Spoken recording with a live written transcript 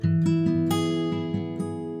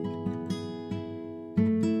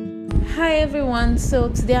Hi everyone. So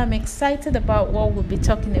today I'm excited about what we'll be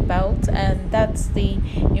talking about, and that's the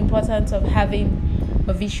importance of having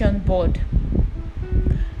a vision board.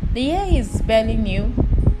 The year is barely new.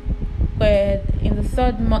 We're in the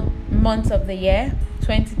third month of the year,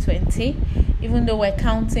 2020, even though we're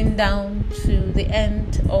counting down to the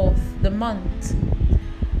end of the month.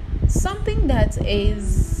 Something that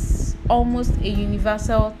is almost a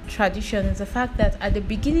universal tradition is the fact that at the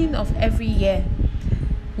beginning of every year,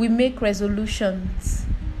 we make resolutions.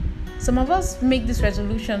 Some of us make these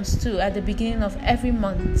resolutions too at the beginning of every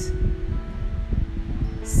month.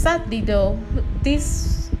 Sadly though,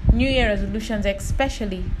 these New Year resolutions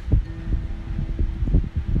especially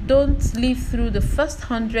don't live through the first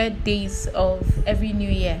 100 days of every new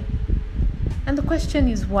year. And the question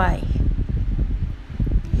is why?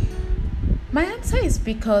 My answer is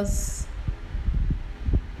because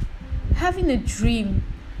having a dream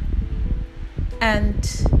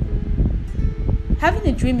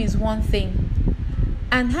is one thing,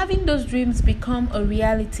 and having those dreams become a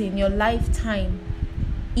reality in your lifetime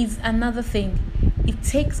is another thing. It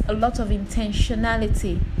takes a lot of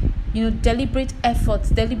intentionality, deliberate effort,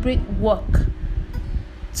 deliberate work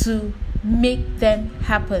to make them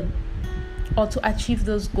happen or to achieve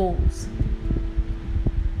those goals.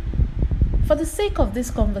 For the sake of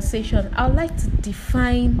this conversation, I would like to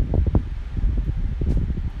define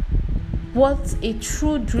what a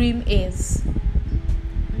true dream is.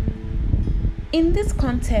 In this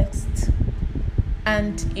context,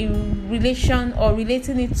 and in relation or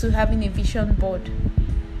relating it to having a vision board,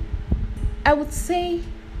 I would say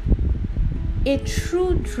a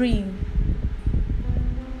true dream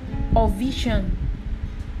or vision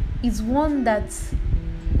is one that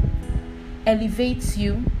elevates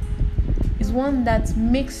you, is one that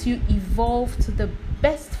makes you evolve to the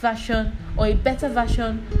best version or a better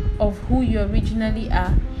version of who you originally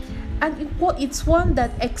are. And it's one that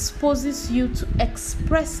exposes you to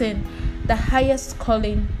expressing the highest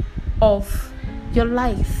calling of your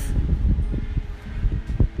life.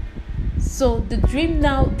 So the dream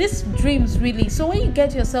now, these dreams really, so when you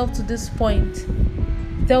get yourself to this point,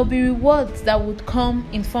 there'll be rewards that would come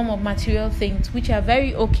in form of material things, which are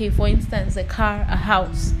very okay. For instance, a car, a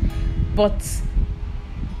house. But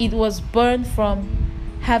it was born from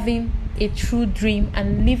having a true dream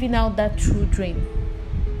and living out that true dream.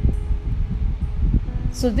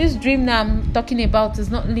 So this dream that I'm talking about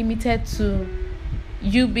is not limited to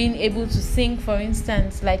you being able to sing, for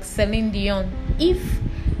instance, like Celine Dion. If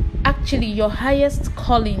actually your highest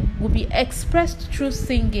calling will be expressed through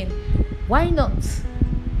singing, why not?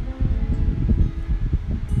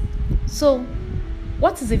 So,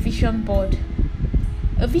 what is a vision board?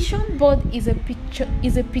 A vision board is a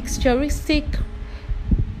picturesque.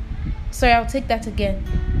 I'll take that again.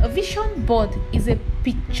 A vision board is a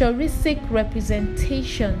picturesque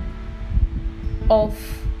representation of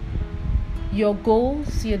your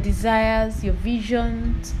goals, your desires, your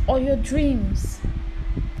visions, or your dreams.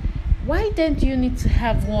 Why then do you need to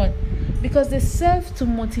have one? Because they serve to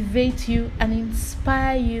motivate you and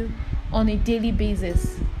inspire you on a daily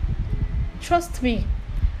basis. Trust me,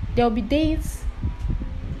 there will be days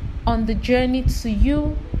on the journey to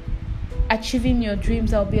you achieving your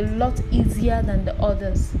dreams that will be a lot easier than the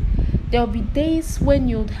others. There will be days when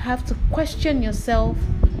you'd have to question yourself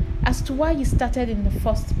as to why you started in the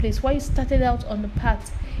first place, why you started out on the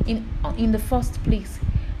path in the first place.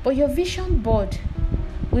 But your vision board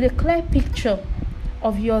with a clear picture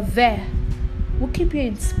of you're there will keep you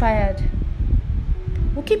inspired,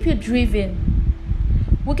 will keep you driven,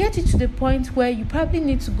 will get you to the point where you probably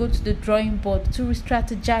need to go to the drawing board to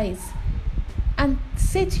re-strategize and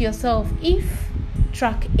say to yourself, if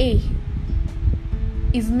track A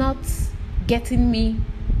is not getting me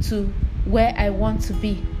to where I want to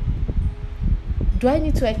be, do I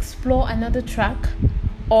need to explore another track,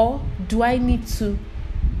 or do I need to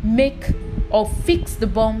make or fix the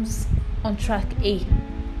bumps on track A?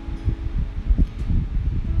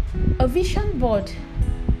 A vision board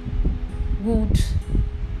would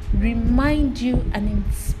remind you and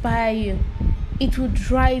inspire you. It will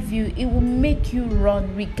drive you. It will make you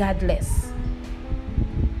run regardless.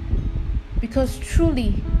 Because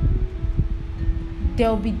truly, there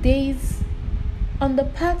will be days on the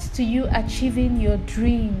path to you achieving your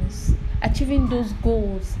dreams, achieving those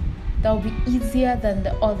goals, that will be easier than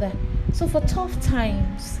the other. So for tough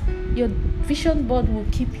times, your vision board will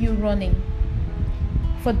keep you running.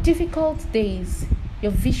 For difficult days,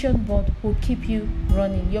 your vision board will keep you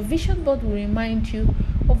running. Your vision board will remind you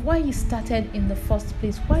of why you started in the first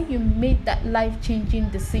place, why you made that life-changing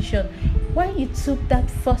decision, why you took that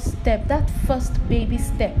first step, that first baby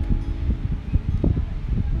step.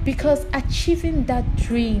 Because achieving that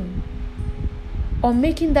dream or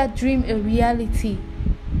making that dream a reality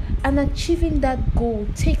and achieving that goal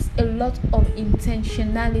takes a lot of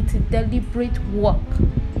intentionality, deliberate work,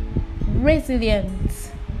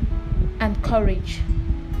 resilience, and courage.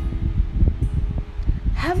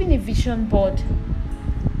 Having a vision board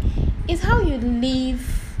is how you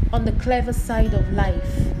live on the clever side of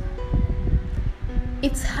life.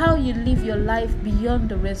 It's how you live your life beyond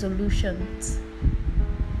the resolutions.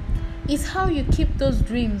 It's how you keep those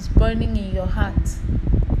dreams burning in your heart.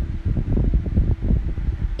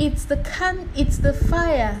 It's the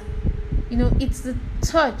fire, it's the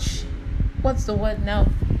touch. What's the word now?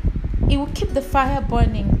 It will keep the fire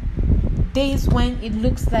burning days when it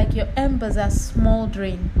looks like your embers are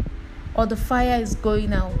smoldering or the fire is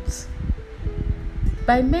going out.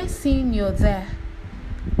 By mere seeing you're there,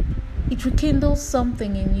 it rekindles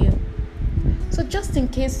something in you. So just in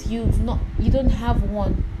case you don't have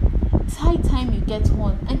one, it's high time you get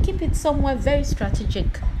one and keep it somewhere very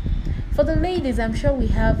strategic. For the ladies, I'm sure we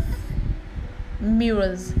have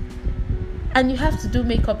mirrors, and you have to do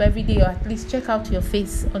makeup every day or at least check out your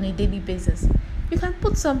face on a daily basis. You can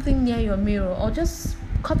put something near your mirror or just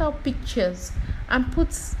cut out pictures and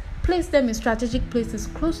place them in strategic places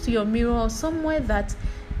close to your mirror or somewhere that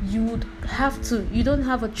you don't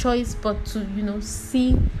have a choice but to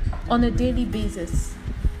see on a daily basis.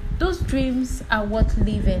 Those dreams are worth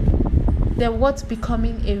living. They're worth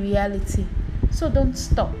becoming a reality. So don't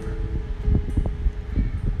stop.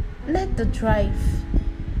 Let the drive,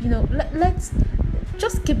 let's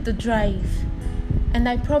just keep the drive. And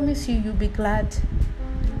I promise you'll be glad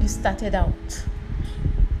you started out.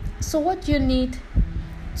 So what do you need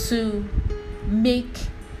to make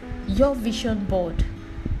your vision board?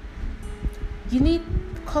 You need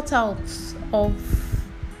cutouts of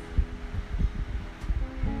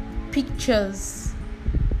pictures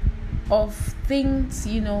of things,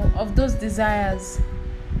 of those desires.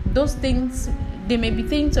 Those things, they may be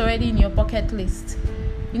things already in your bucket list.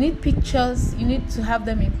 You need pictures. You need to have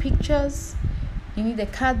them in pictures. You need a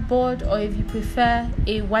cardboard, or if you prefer,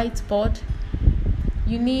 a whiteboard.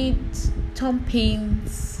 You need thumb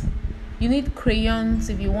paints. You need crayons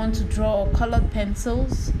if you want to draw, or colored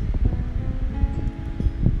pencils.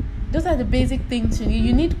 Those are the basic things you need.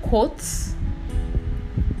 You need quotes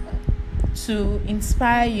to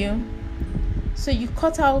inspire you. So you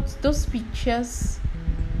cut out those pictures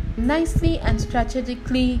nicely and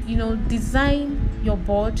strategically, design your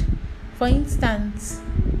board. For instance,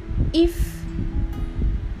 if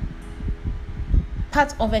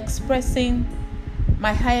part of expressing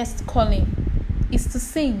my highest calling is to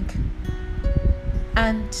sing,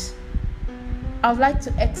 and I would like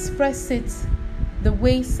to express it the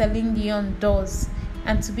way Celine Dion does,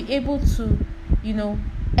 and to be able to,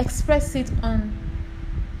 express it on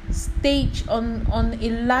stage, on a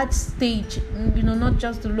large stage, not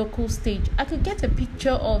just the local stage. I could get a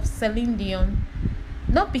picture of Celine Dion,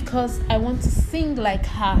 not because I want to sing like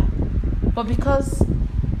her, but because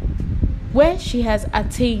where she has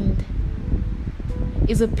attained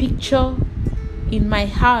is a picture in my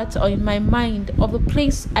heart or in my mind of a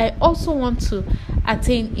place I also want to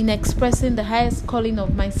attain in expressing the highest calling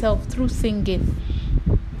of myself through singing.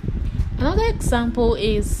 Another example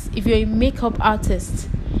is if you're a makeup artist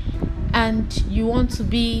and you want to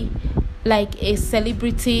be like a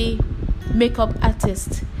celebrity makeup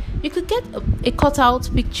artist, you could get a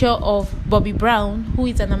cutout picture of Bobbi Brown, who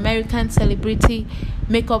is an American celebrity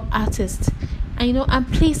makeup artist,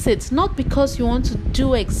 and place it, not because you want to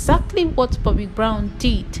do exactly what Bobbi Brown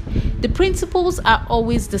did. The principles are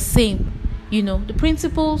always the same. The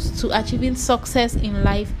principles to achieving success in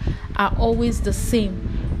life are always the same.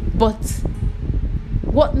 But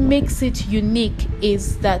what makes it unique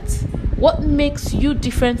is that what makes you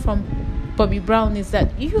different from Bobbi Brown is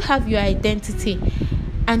that you have your identity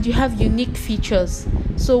and you have unique features.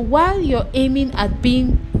 So while you're aiming at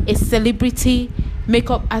being a celebrity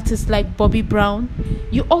makeup artist like Bobbi Brown,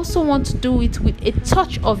 you also want to do it with a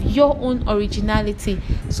touch of your own originality.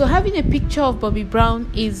 So having a picture of Bobbi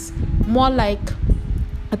Brown is more like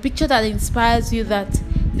a picture that inspires you that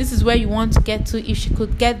this is where you want to get to. If she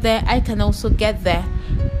could get there, I can also get there.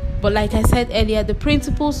 But like I said earlier, the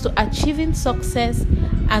principles to achieving success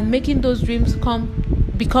and making those dreams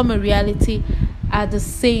become a reality are the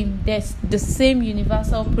same. There's the same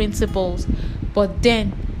universal principles. But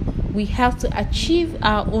then we have to achieve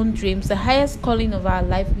our own dreams, the highest calling of our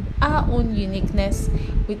life, with our own uniqueness,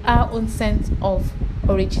 with our own sense of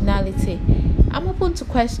originality. I'm open to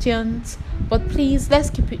questions, but please, let's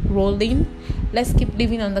keep it rolling. Let's keep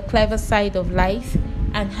living on the clever side of life.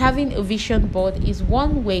 And having a vision board is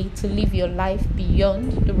one way to live your life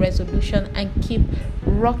beyond the resolution and keep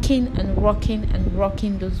rocking and rocking and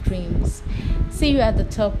rocking those dreams. See you at the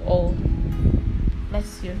top all.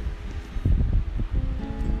 Bless you.